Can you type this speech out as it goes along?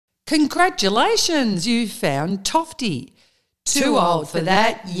Congratulations, you found Tofty. Too old for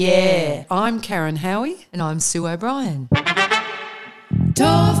that, yeah. I'm Karen Howie. And I'm Sue O'Brien.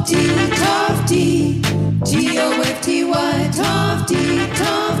 Tofty, Tofty, T-O-F-T-Y, Tofty,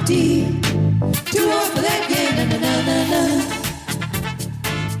 Tofty. Too old for that, yeah, na na na na na.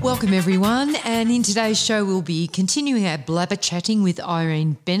 Welcome everyone, and in today's show we'll be continuing our blabber chatting with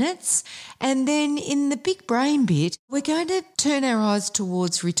Irene Bennetts, and then in the big brain bit we're going to turn our eyes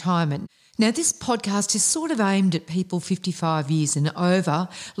towards retirement. Now this podcast is sort of aimed at people 55 years and over.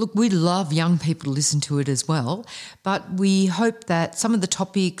 Look, we love young people to listen to it as well, but we hope that some of the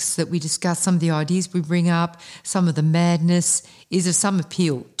topics that we discuss, some of the ideas we bring up, some of the madness is of some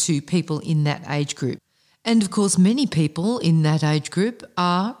appeal to people in that age group. And of course, many people in that age group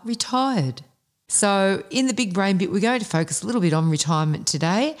are retired. So in the big brain bit, we're going to focus a little bit on retirement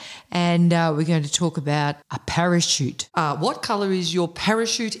today, and we're going to talk about a parachute. What colour is your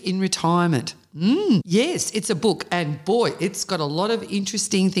parachute in retirement? Yes, it's a book, and boy, it's got a lot of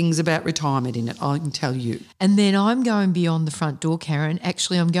interesting things about retirement in it, I can tell you. And then I'm going beyond the front door, Karen.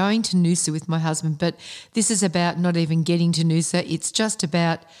 Actually, I'm going to Noosa with my husband, but this is about not even getting to Noosa. It's just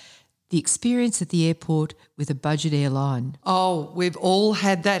about the experience at the airport with a budget airline. Oh, we've all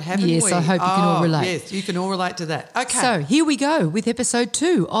had that, haven't we? Yes, I hope you can all relate. Yes, you can all relate to that. Okay. So here we go with episode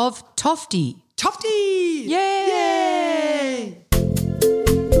 2 of Tofty. Tofty! Yay! Yay!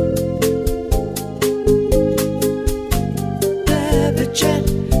 Blabber chat,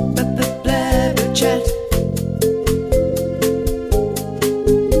 blabber chat.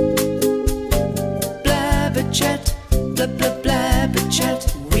 Blabber chat, blabber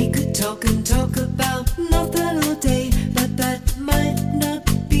chat. We could talk and talk about nothing all day, but that might not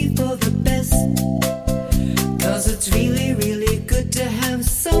be for the best. 'Cause it's really, really good to have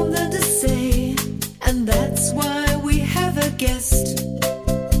something to say, and that's why we have a guest.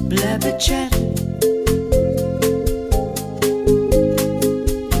 Blabber chat.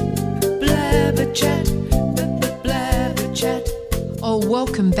 Blabber chat, blabber chat. Oh,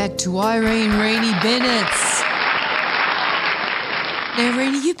 welcome back to Irene Reenie Bennetts. Now,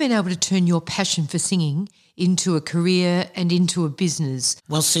 Reenie, you've been able to turn your passion for singing into a career and into a business.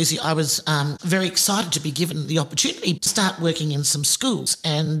 Well, Susie, I was very excited to be given the opportunity to start working in some schools.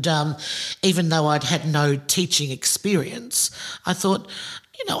 And even though I'd had no teaching experience, I thought,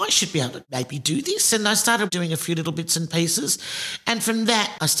 I should be able to maybe do this. And I started doing a few little bits and pieces. And from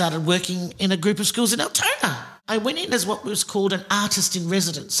that, I started working in a group of schools in Altona. I went in as what was called an artist in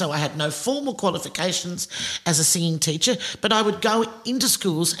residence. So I had no formal qualifications as a singing teacher, but I would go into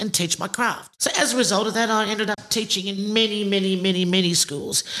schools and teach my craft. So as a result of that, I ended up teaching in many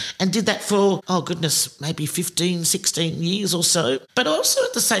schools and did that for, maybe 15, 16 years or so. But also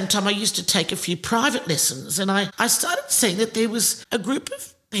at the same time, I used to take a few private lessons, and I started seeing that there was a group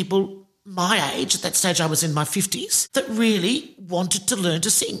of people my age, at that stage I was in my 50s, that really wanted to learn to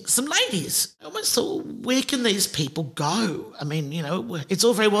sing. Some ladies. I almost thought, where can these people go? I mean, it's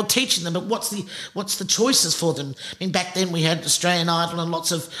all very well teaching them, but what's the choices for them? I mean, back then we had Australian Idol and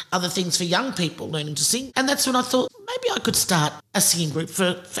lots of other things for young people learning to sing. And that's when I thought, maybe I could start a singing group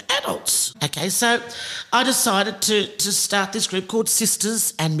for adults. Okay, so I decided to start this group called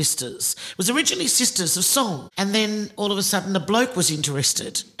Sisters and Misters. It was originally Sisters of Song, and then all of a sudden a bloke was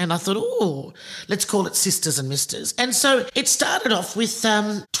interested, and I thought, let's call it Sisters and Misters. And so it started off with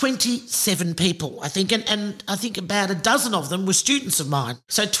 27 people, I think, and I think about a dozen of them were students of mine.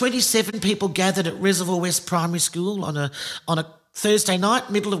 So 27 people gathered at Reservoir West Primary School on a Thursday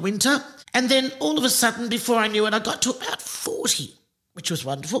night, middle of winter. And then all of a sudden, before I knew it, I got to about 40, which was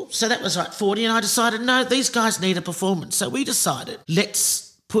wonderful. So that was like 40, and I decided, no, these guys need a performance. So we decided,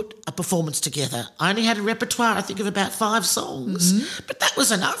 let's put a performance together. I only had a repertoire, I think, of about 5 songs, but that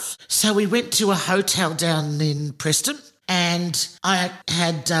was enough. So we went to a hotel down in Preston, and I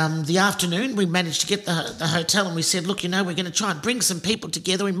had the afternoon. We managed to get the hotel, and we said, look, we're going to try and bring some people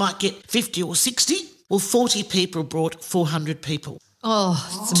together. We might get 50 or 60. Well, 40 people brought 400 people. Oh,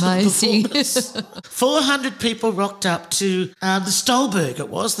 it's amazing. 400 people rocked up to the Stolberg,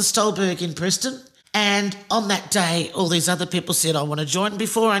 the Stolberg in Preston. And on that day, all these other people said, I want to join.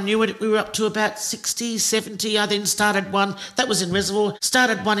 Before I knew it, we were up to about 60, 70. I then started one, that was in Reservoir,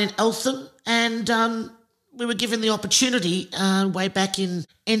 started one in Eltham, and we were given the opportunity way back in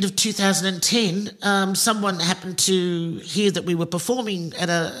end of 2010. Someone happened to hear that we were performing at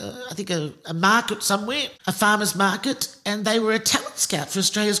a market somewhere, a farmer's market, and they were a talent scout for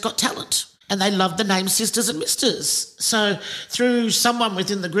Australia's Got Talent. and they loved the name Sisters and Misters. So through someone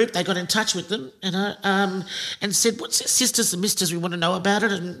within the group, they got in touch with them, and said, "What's this Sisters and Misters? We want to know about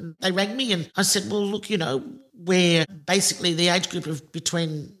it." And they rang me, and I said, "Well, look, we're basically the age group of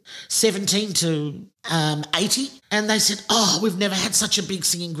between 17 to 80. And they said, "Oh, we've never had such a big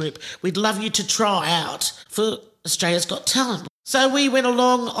singing group. We'd love you to try out for Australia's Got Talent." So we went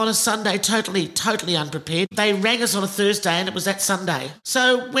along on a Sunday totally unprepared. They rang us on a Thursday and it was that Sunday.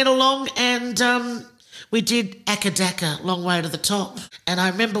 So went along and we did Akadaka, Long Way to the Top. And I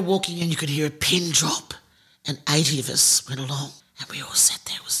remember walking in, you could hear a pin drop, and 80 of us went along and we all sat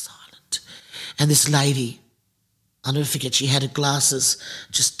there, was silent. And this lady, I'll never forget, she had her glasses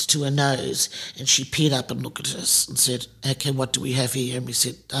just to her nose and she peered up and looked at us and said, "Okay, what do we have here?" And we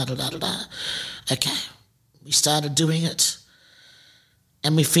said, da-da-da-da-da. Okay, we started doing it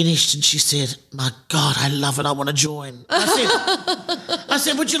and we finished and she said, "My God, I love it, I want to join." I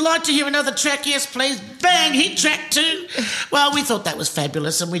said, "Would you like to hear another track?" "Yes, please." Bang, hit track 2. Well, we thought that was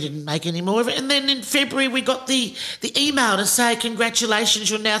fabulous and we didn't make any more of it. And then in February we got the email to say,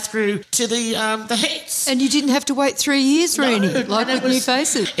 "Congratulations, you're now through to the hits." And you didn't have to wait 3 years, Rennie, like with New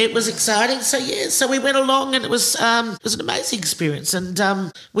Faces. It was exciting. So we went along and it was an amazing experience.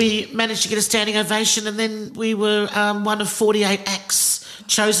 And we managed to get a standing ovation, and then we were one of 48 acts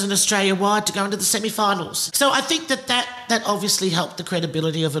chosen Australia-wide to go into the semi-finals. So I think that obviously helped the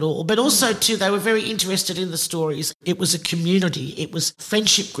credibility of it all. But also, too, they were very interested in the stories. It was a community. It was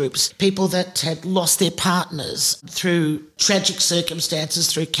friendship groups, people that had lost their partners through tragic circumstances,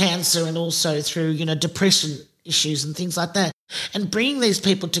 through cancer, and also through, depression issues and things like that. And bringing these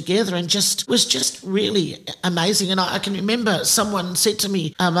people together was just really amazing. And I can remember someone said to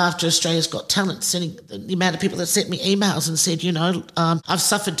me after Australia's Got Talent, sending the amount of people that sent me emails and said, "I've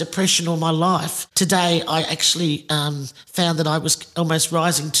suffered depression all my life. Today I actually found that I was almost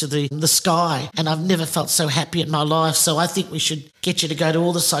rising to the sky, and I've never felt so happy in my life. So I think we should get you to go to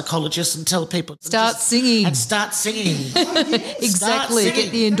all the psychologists and tell people Start singing. Exactly. Start singing.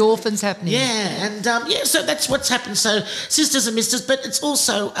 Get the endorphins happening. Yeah, and so that's what's happened. So Sisters and Misters, but it's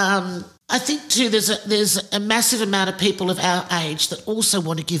also I think too there's a massive amount of people of our age that also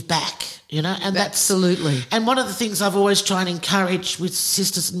want to give back, and absolutely. And one of the things I've always tried to encourage with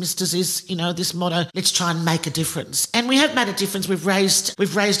Sisters and Misters is, this motto, let's try and make a difference. And we have made a difference. We've raised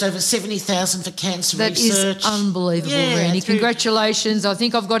over 70,000 for cancer research. That is unbelievable, Rennie. Congratulations. I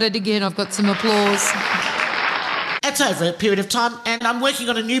think I've got it again. I've got some applause. That's over a period of time, and I'm working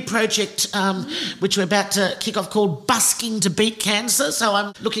on a new project which we're about to kick off called Busking to Beat Cancer. So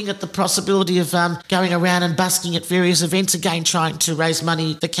I'm looking at the possibility of going around and busking at various events, again trying to raise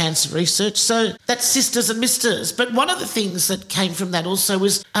money for cancer research. So that's Sisters and Misters. But one of the things that came from that also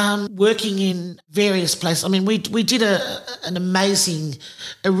was working in various places. I mean, we did an amazing,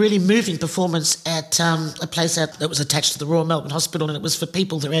 a really moving performance at a place that was attached to the Royal Melbourne Hospital, and it was for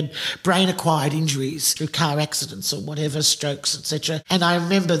people that had brain-acquired injuries through car accidents or whatever, strokes, etc. And I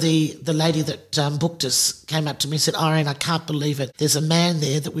remember the lady that booked us came up to me and said, "Irene, I can't believe it. There's a man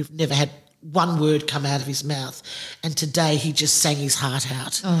there that we've never had one word come out of his mouth, and today he just sang his heart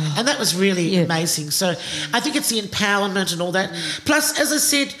out." And that was really amazing. So I think it's the empowerment and all that. Plus, as I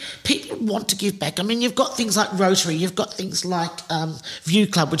said, people want to give back. I mean, you've got things like Rotary, you've got things like View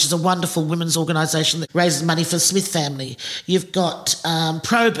Club, which is a wonderful women's organisation that raises money for the Smith family. You've got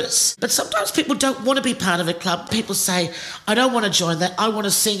Probus. But sometimes people don't want to be part of a club. People say, "I don't want to join that. I want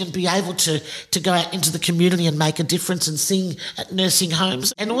to sing and be able to go out into the community and make a difference and sing at nursing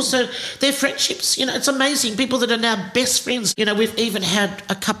homes." And also their friendships, it's amazing. People that are now best friends. We've even had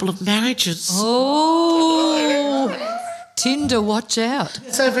a couple of marriages. Oh, Tinder, watch out.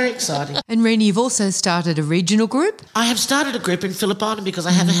 So very exciting. And Rennie, you've also started a regional group? I have started a group in Phillip Island because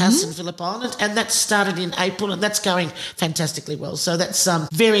I have a house in Phillip Island, and that started in April, and that's going fantastically well. So that's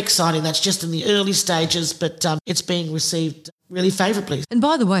very exciting. That's just in the early stages, but it's being received really favourably. And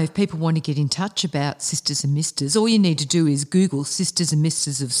by the way, if people want to get in touch about Sisters and Misters, all you need to do is Google Sisters and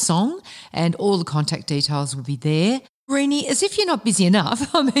Misters of Song, and all the contact details will be there. Rennie, as if you're not busy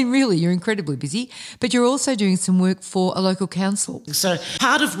enough, I mean, really, you're incredibly busy, but you're also doing some work for a local council. So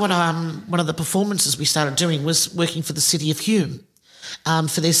part of what one of the performances we started doing was working for the City of Hume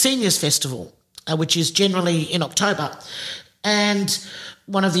for their Seniors Festival, which is generally in October. And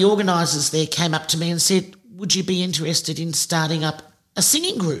one of the organisers there came up to me and said, "Would you be interested in starting up a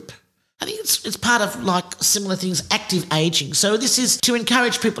singing group?" I think it's part of similar things, active ageing. So this is to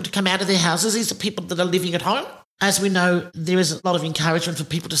encourage people to come out of their houses. These are people that are living at home. as we know, there is a lot of encouragement for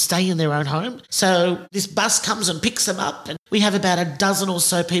people to stay in their own home. So this bus comes and picks them up, and we have about a dozen or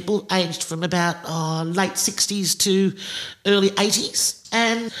so people aged from about late 60s to early 80s,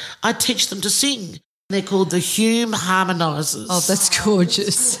 and I teach them to sing. They're called the Hume Harmonisers. Oh, that's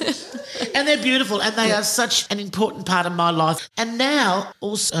gorgeous. And they're beautiful, and they are such an important part of my life. And now,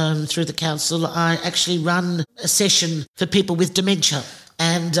 also through the council, I actually run a session for people with dementia,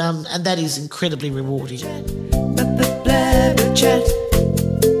 and that is incredibly rewarding. Blabber chat.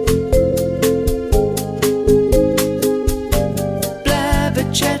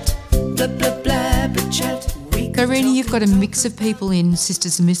 Blabber chat. Blabber chat. So, Renee, you've got a mix of people in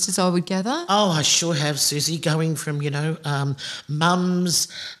Sisters and Misters, I would gather. Oh, I sure have, Susie, going from, mums,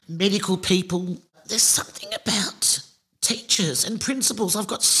 medical people. There's something about teachers and principals. I've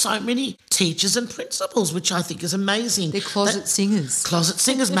got so many teachers and principals, which I think is amazing. They're closet singers. Closet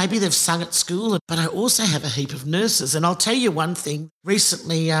singers, maybe they've sung at school, but I also have a heap of nurses. And I'll tell you one thing,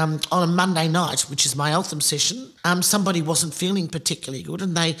 recently on a Monday night, which is my Eltham session, somebody wasn't feeling particularly good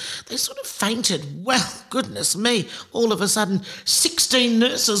and they sort of fainted. Well, goodness me, all of a sudden 16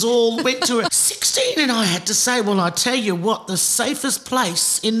 nurses all went to it. 16, and I had to say, well, I tell you what, the safest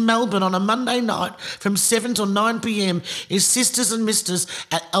place in Melbourne on a Monday night from 7 till 9 p.m. is Sisters and Misters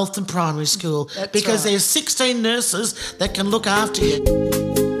at Eltham Primary School. That's because right. there's 16 nurses that can look after you.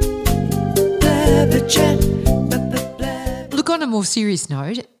 Blabber chat. Look, on a more serious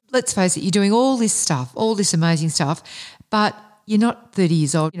note, let's face it, you're doing all this stuff, all this amazing stuff, but you're not 30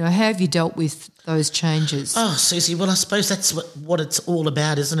 years old. How have you dealt with those changes? Oh, Susie, well, I suppose that's what it's all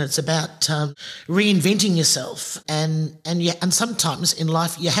about, isn't it? It's about reinventing yourself. And sometimes in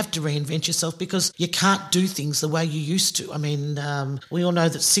life you have to reinvent yourself because you can't do things the way you used to. I mean, we all know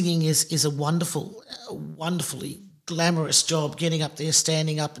that singing is a wonderfully glamorous job, getting up there,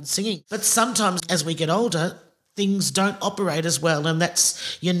 standing up and singing. But sometimes as we get older, things don't operate as well, and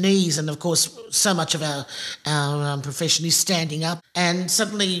that's your knees. And, of course, so much of our profession is standing up. And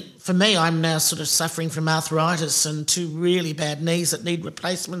suddenly, for me, I'm now sort of suffering from arthritis and 2 really bad knees that need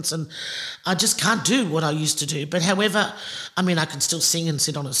replacements, and I just can't do what I used to do. But, however, I mean, I can still sing and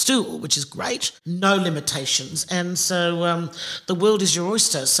sit on a stool, which is great, no limitations. And so the world is your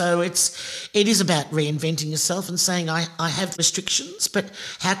oyster. So it is about reinventing yourself and saying, I have restrictions, but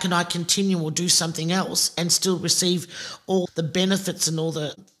how can I continue or do something else and still receive all the benefits and all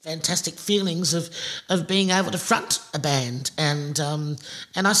the fantastic feelings of being able to front a band, and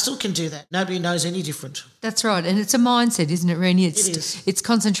I still can do that. Nobody knows any different. That's right, and it's a mindset, isn't it, Rennie? It is. It's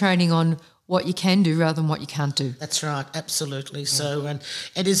concentrating on what you can do rather than what you can't do. That's right, absolutely. Yeah. So, and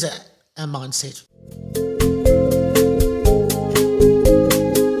it is a mindset.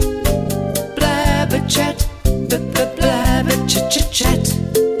 Blabber chat. Blabber chat.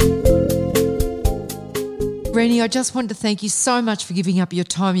 Rennie, I just want to thank you so much for giving up your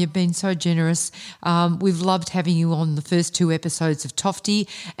time. You've been so generous. We've loved having you on the first 2 episodes of Tofty,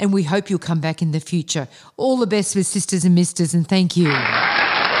 and we hope you'll come back in the future. All the best with Sisters and Misters, and thank you.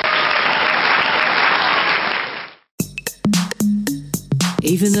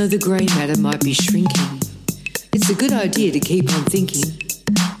 Even though the grey matter might be shrinking, it's a good idea to keep on thinking.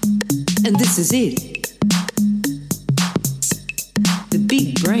 And this is it. The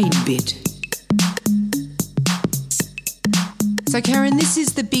big brain bit. So, Karen, this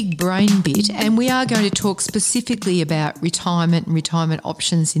is the big brain bit, and we are going to talk specifically about retirement and retirement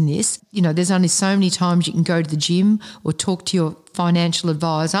options in this. There's only so many times you can go to the gym or talk to your financial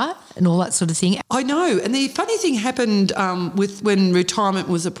advisor and all that sort of thing. I know. And the funny thing happened with when retirement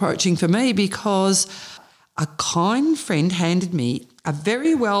was approaching for me, because a kind friend handed me a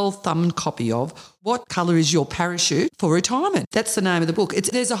very well thumbed copy of What Colour is Your Parachute for Retirement. That's the name of the book.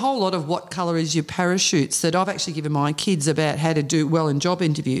 There's a whole lot of What Colour is Your Parachutes that I've actually given my kids about how to do well in job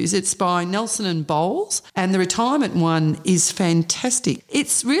interviews. It's by Nelson and Bowles, and the retirement one is fantastic.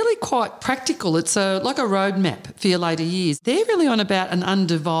 It's really quite practical. It's like a roadmap for your later years. They're really on about an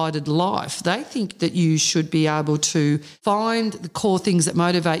undivided life. They think that you should be able to find the core things that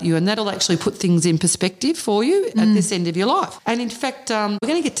motivate you, and that'll actually put things in perspective for you at this end of your life. And in fact, we're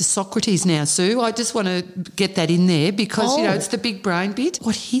going to get to Socrates now, Sue. I just want to get that in there because, it's the big brain bit.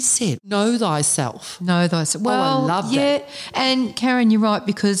 What he said, know thyself. Know thyself. Well, I love that. And Karen, you're right,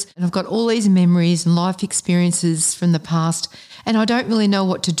 because I've got all these memories and life experiences from the past, and I don't really know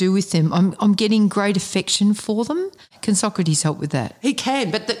what to do with them. I'm getting great affection for them. Can Socrates help with that? He can,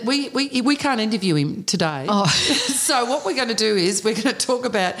 but we can't interview him today. Oh. So what we're going to do is we're going to talk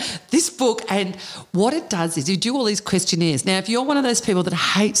about this book, and what it does is you do all these questionnaires. Now, if you're one of those people that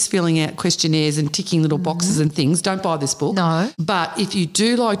hates filling out questionnaires and ticking little boxes and things, don't buy this book. No. But if you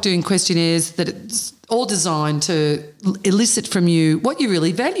do like doing questionnaires that it's all designed to elicit from you what you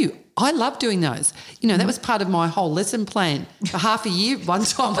really value. I love doing those. You know, that was part of my whole lesson plan for half a year. One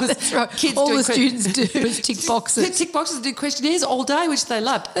time was That's right. kids All doing the students do is tick boxes. Tick boxes and do questionnaires all day, which they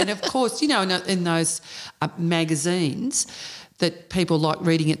loved. And, of course, you know, in those magazines that people like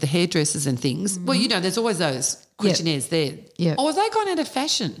reading at the hairdressers and things, well, you know, there's always those questionnaires there. Yeah. Or have they gone out of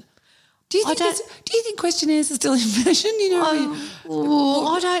fashion? Do you I think questionnaires are still in fashion? You know,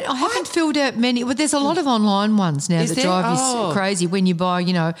 I haven't filled out many. Well, there's a lot of online ones now Is that there? drive you Oh. crazy. When you buy,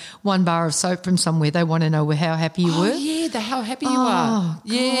 you know, one bar of soap from somewhere, they want to know how happy you oh, were. yeah, how happy you are.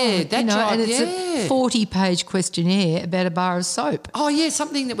 Yeah, that you know, drive, and it's yeah. a 40-page questionnaire about a bar of soap. Oh, yeah,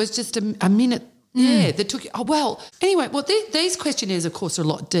 something that was just a minute. Yeah, that took you. Oh, well, anyway, these questionnaires, of course, are a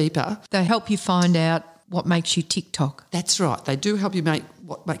lot deeper. They help you find out what makes you TikTok. That's right. They do help you make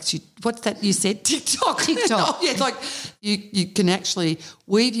what makes you, what's that you said? TikTok. TikTok. Oh, yeah, it's like you can actually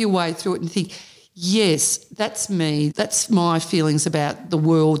weave your way through it and think, yes, that's me. That's my feelings about the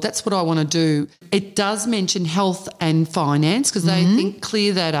world. That's what I want to do. It does mention health and finance because they think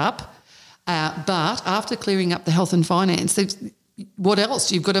clear that up. But after clearing up the health and finance, what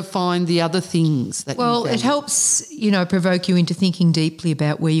else? You've got to find the other things that Well, it helps, you know, provoke you into thinking deeply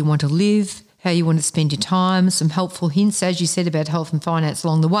about where you want to live, how you want to spend your time, some helpful hints, as you said, about health and finance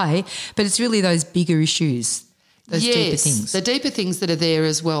along the way. But it's really those bigger issues, those deeper things. The deeper things that are there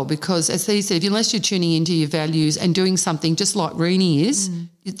as well, because as he said, unless you're tuning into your values and doing something just like Renee is,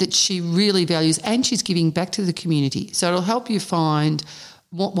 that she really values, and she's giving back to the community. So it'll help you find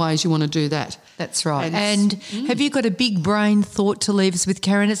what ways you want to do that. That's right. And have you got a big brain thought to leave us with,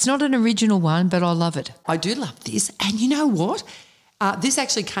 Karen? It's not an original one, but I love it. I do love this. And you know what? This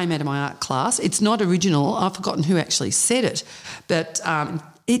actually came out of my art class. It's not original. I've forgotten who actually said it. But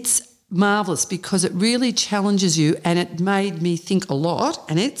it's marvellous because it really challenges you, and it made me think a lot.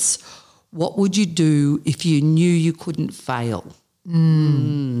 And it's, what would you do if you knew you couldn't fail?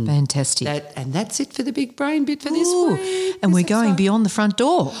 Fantastic. And that's it for the big brain bit for this Ooh, week. and we're Isn't going so? beyond the front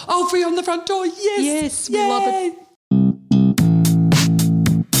door. Oh, free on the front door, yes. Yes, we love it.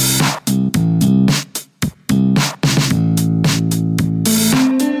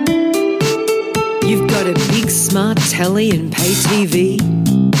 You've got a big smart telly and pay TV,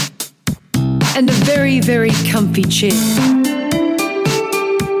 and a very, very comfy chair.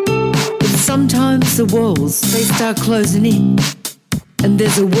 But sometimes the walls, they start closing in, and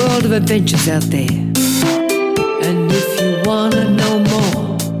there's a world of adventures out there. And if you wanna know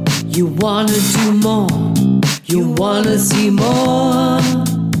more, you wanna do more, you wanna see more,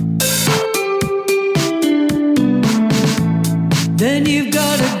 then you've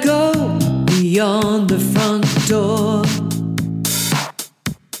gotta go beyond the front door.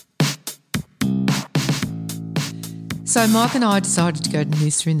 So Mike and I decided to go to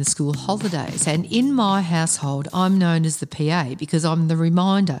Noosa in the school holidays, and in my household I'm known as the PA because I'm the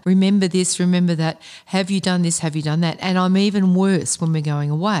reminder. Remember this, remember that, have you done this, have you done that? And I'm even worse when we're going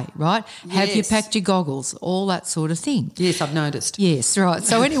away, right? Have you Yes. packed your goggles? All that sort of thing. Yes, I've noticed. Yes, right.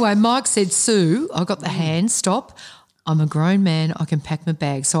 So anyway, Mike said, Sue, I got the hand, stop. I'm a grown man, I can pack my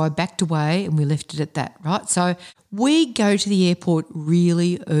bag. So I backed away and we left it at that, right? So we go to the airport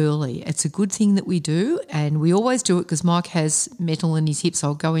really early. It's a good thing that we do, and we always do it because Mike has metal in his hips.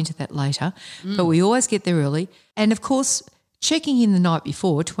 I'll go into that later. But we always get there early. And, of course, checking in the night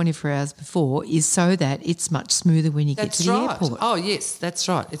before, 24 hours before, is so that it's much smoother when you get to the airport. Oh, yes, that's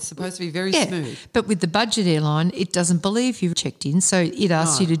right. It's supposed to be very smooth. But with the budget airline, it doesn't believe you've checked in, so it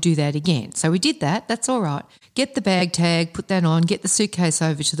asks you to do that again. So we did that. That's all right. Get the bag tag, put that on, get the suitcase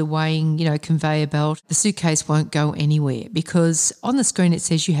over to the weighing, conveyor belt. The suitcase won't go anywhere because on the screen it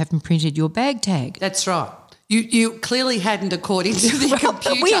says you haven't printed your bag tag. That's right. You clearly hadn't, according to the computer.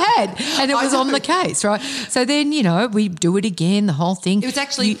 But we had, and it I was on know. the case, right? So then, we do it again, the whole thing. It was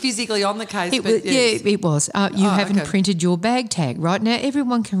actually physically on the case. It but was, yes. yeah, it was. You haven't okay. printed your bag tag, right? Now,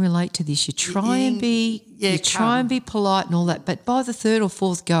 everyone can relate to this. You try and be polite and all that, but by the third or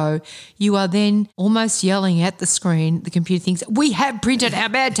fourth go, you are then almost yelling at the screen. The computer thinks, we have printed our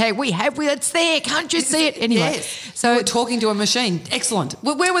bag tag. It's there. Can't you see it? Anyway, Yes. so You were talking to a machine. Excellent.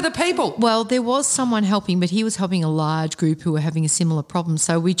 Well, where were the people? well, there was someone helping, but he was helping a large group who were having a similar problem.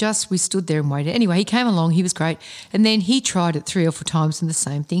 So we stood there and waited. Anyway, he came along. He was great. And then he tried it 3 or 4 times and the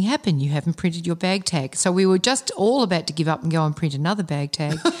same thing happened. You haven't printed your bag tag. So we were just all about to give up and go and print another bag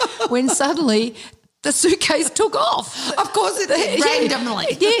tag when suddenly the suitcase took off. Of course it did, randomly.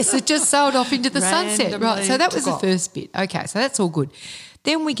 Yes, it just sailed off into the sunset. Right, Randomly so that was took the off. first bit. Okay, so that's all good.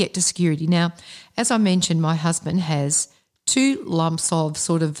 Then we get to security. Now, as I mentioned, my husband has 2 lumps of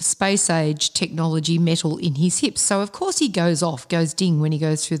sort of space age technology metal in his hips. So of course he goes ding when he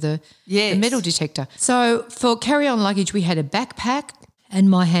goes through the metal detector. So for carry-on luggage, we had a backpack and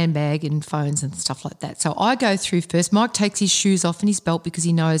my handbag and phones and stuff like that. So I go through first. Mike takes his shoes off and his belt because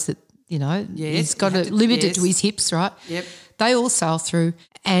he knows that, he's got to limit it to his hips, right? Yep. They all sail through,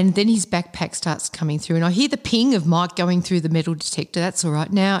 and then his backpack starts coming through, and I hear the ping of Mike going through the metal detector. That's all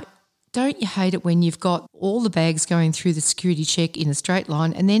right. Now, don't you hate it when you've got all the bags going through the security check in a straight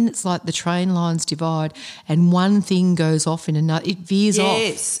line, and then it's like the train lines divide and one thing goes off in another? It veers off.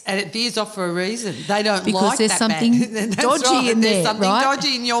 Yes, and it veers off for a reason. They don't because like there's that something bag. dodgy right. in there, There's something right?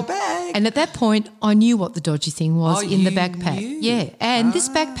 dodgy in your bag. And at that point, I knew what the dodgy thing was in the you backpack. knew? Yeah, and this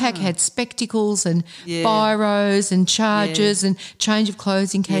backpack had spectacles and biros and chargers and change of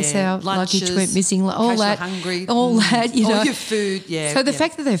clothes in case our luggage went missing, all in case that, you're hungry. all that, all your food, So the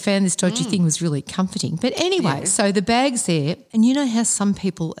fact that they found this dodgy thing was really comforting. But anyway, so the bag's there, and you know how some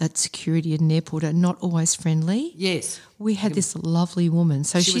people at security at an airport are not always friendly? Yes. We had this lovely woman.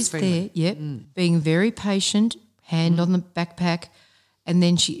 So She was she's friendly. there, being very patient, hand on the backpack. And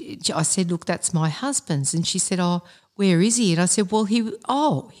then I said, look, that's my husband's. And she said, oh, where is he? And I said, well, he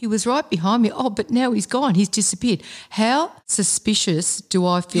was right behind me. Oh, but now he's gone. He's disappeared. How suspicious do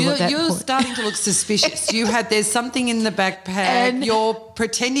I feel at that You're point? starting to look suspicious. There's something in the backpack. And you're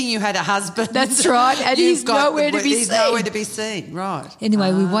pretending you had a husband. That's right. And he's nowhere to be He's seen. nowhere to be seen, right.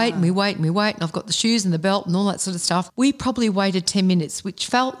 Anyway, we wait and we wait and we wait, and I've got the shoes and the belt and all that sort of stuff. We probably waited 10 minutes, which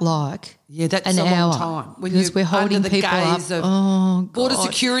felt like that's an a hour, long time. When because you're we're holding under the people up. gaze of Oh, border God.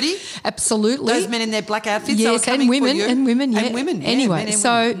 security. Absolutely. Those men in their black outfits. They were Yes, coming and women, for you. and women, yeah. And women, yeah, Anyway, men and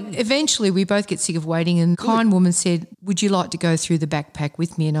so women. eventually we both get sick of waiting, and the kind woman said, would you like to go through the backpack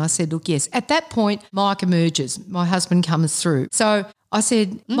with me? And I said, look, yes. At that point, Mike emerges. My husband comes through. So I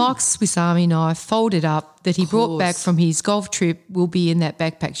said, Mike's Swiss Army knife folded up that he brought back from his golf trip will be in that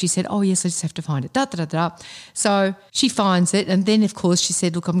backpack. She said, oh, yes, I just have to find it. Da, da, da, da. So she finds it, and then, of course, she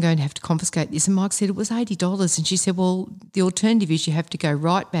said, look, I'm going to have to confiscate this. And Mike said it was $80. And she said, well, the alternative is you have to go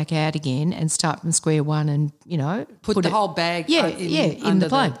right back out again and start from square one and, put the whole bag in the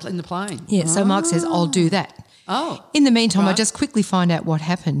plane. In the plane. Yeah, so Mark says, I'll do that. Oh. In the meantime, I Right. just quickly find out what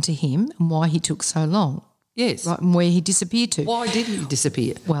happened to him and why he took so long, Yes. right, and where he disappeared to. Why did he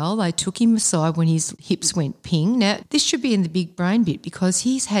disappear? Well, they took him aside when his hips went ping. Now, this should be in the big brain bit because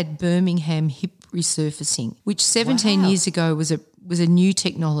he's had Birmingham hip resurfacing, which 17 years ago was a new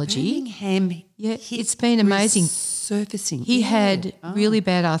technology. Birmingham. Yeah, it's been amazing. Surfacing. He had really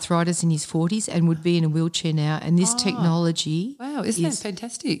bad arthritis in his 40s and would be in a wheelchair now, and this technology Wow, isn't is that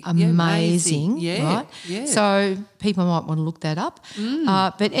fantastic? amazing, Yeah, right? Yeah. So people might want to look that up.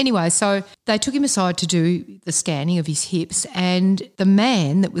 But anyway, so they took him aside to do the scanning of his hips, and the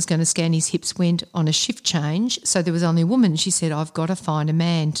man that was going to scan his hips went on a shift change. So there was only a woman. She said, I've got to find a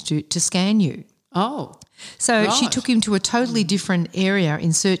man to scan you. Oh. So she Right. took him to a totally different area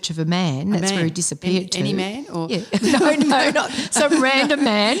in search of a man. That's where he disappeared Any to. man? Or? Yeah. No, not some random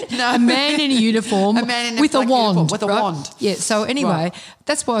man. No. A man in a uniform A man in a with a black wand. uniform with a right? wand. Yeah, so anyway, Right.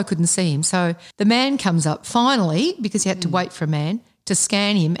 that's why I couldn't see him. So the man comes up finally because he had to wait for a man to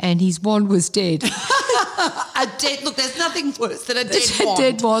scan him, and his wand was dead. A dead. Look, there's nothing worse than a dead It's a wand.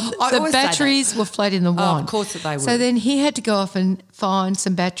 dead wand. I The always say that. batteries were flat in the wand. of course that they So were. then he had to go off and find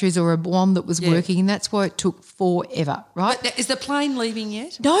some batteries or a wand that was working, and that's why it took forever, right? But is the plane leaving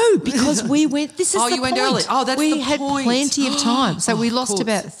yet? No, because we went. This is Oh, the you went point. early. Oh, that's we the had point. plenty of time, so we of lost course.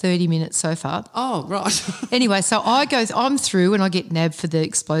 about 30 minutes so far. Oh, right. Anyway, so I'm through, and I get nabbed for the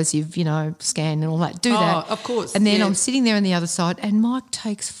explosive, scan and all that. Do that, of course, And then yeah. I'm sitting there on the other side, and Mike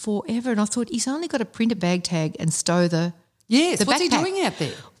takes forever. And I thought he's only got to print a bag tag and stow the Yes. the What's he backpack. doing out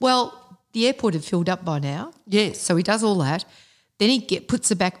there? Well, the airport had filled up by now. Yes. So he does all that. Then he puts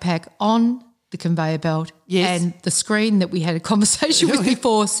the backpack on the conveyor belt. Yes. And the screen that we had a conversation with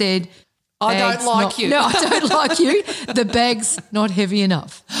before said, I don't "Bag's like not- you." No, I don't like you. The bag's not heavy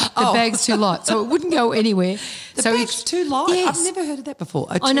enough. The bag's too light. So it wouldn't go anywhere. The so bag's too light. Yes. I've never heard of that before.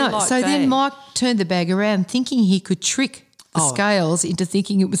 I know. So then Mike turned the bag around thinking he could trick the scales into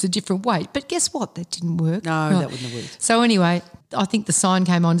thinking it was a different weight. But guess what? That didn't work. No, that wouldn't have worked. So anyway, I think the sign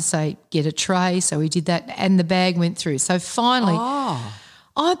came on to say get a tray. So we did that and the bag went through. So finally,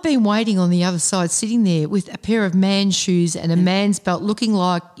 I've been waiting on the other side, sitting there with a pair of man's shoes and a man's belt, looking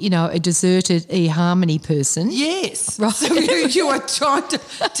like, a deserted eHarmony person. Yes. Right. So you were trying to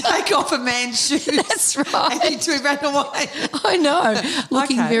take off a man's shoes. That's right. And you ran away. I know,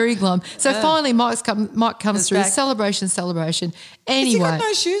 looking Okay. very glum. So finally Mike comes through, back. celebration. Has he Anyway, got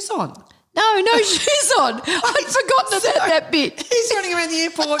no shoes on? No shoes on. I'd forgotten about that bit. He's running around the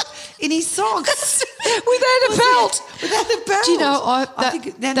airport in his socks. Without a belt. Without a belt. Do you know,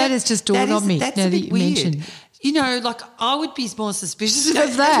 that has just dawned on me now that you mentioned. You know, like I would be more suspicious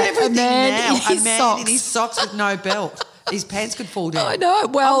Of that, everything a man now. in his a man socks. in his socks with no belt. His pants could fall down. I know.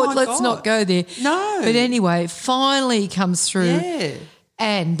 Well, Oh my let's God. not go there. No. But anyway, finally comes through. Yeah.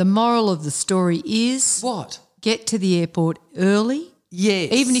 And the moral of the story is What? get to the airport early,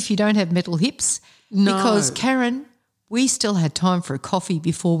 Yes. even if you don't have metal hips. No. Because, Karen, we still had time for a coffee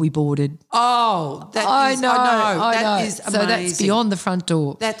before we boarded. Oh, that I is, know. That is So amazing. that's beyond the front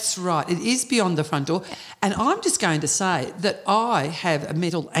door. That's right. It is beyond the front door. And I'm just going to say that I have a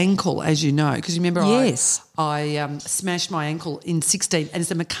metal ankle, as you know, because remember Yes. I smashed my ankle in 16, and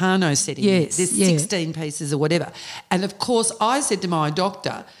it's a Meccano setting. Yes, There's yeah. 16 pieces or whatever. And, of course, I said to my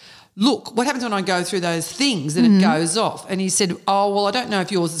doctor, look, what happens when I go through those things and it goes off? And he said, oh, well, I don't know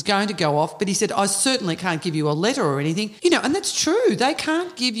if yours is going to go off, but he said, I certainly can't give you a letter or anything. You know, and that's true. They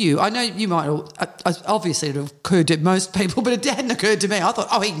can't give you. I know you might, obviously it would have occurred to most people, but it hadn't occurred to me. I thought,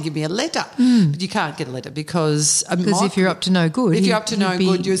 oh, he can give me a letter. But you can't get a letter because Because if you're up to no good, if you're up to no he'd be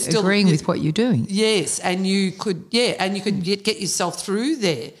good, you're still agreeing with what you're doing. Yes, and you could get yourself through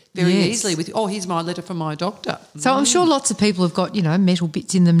there very Yes. easily with, oh, here's my letter from my doctor. So I'm sure lots of people have got, metal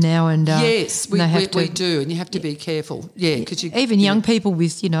bits in them now, and Yes, and they have we do, and you have to be careful. Yeah, because you even young people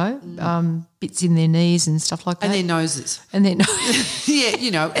with bits in their knees and stuff like that, and their noses. and then Yeah,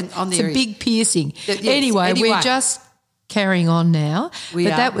 you know, and on it's their a big piercing. Yes, Anyway, anyway. we're just carrying on now, We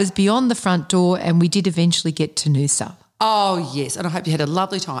but are. that was beyond the front door, and we did eventually get to Noosa. Oh, yes, and I hope you had a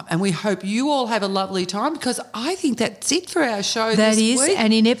lovely time. And we hope you all have a lovely time because I think that's it for our show That this is, week.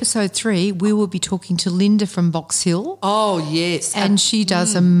 and in episode 3, we will be talking to Linda from Box Hill, Oh, yes. and she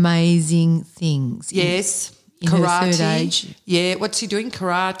does amazing things. yes. in her Karate. third age. Yeah, what's she doing?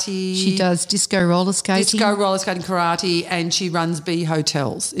 Karate. She does disco roller skating. disco roller skating, karate, and she runs B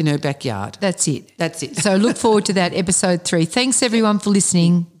hotels in her backyard. That's it. That's it. So look forward to that, episode 3. Thanks, everyone, for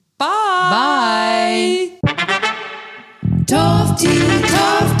listening. Bye. Bye. Tofty,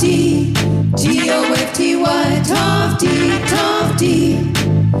 Tofty, Tofty.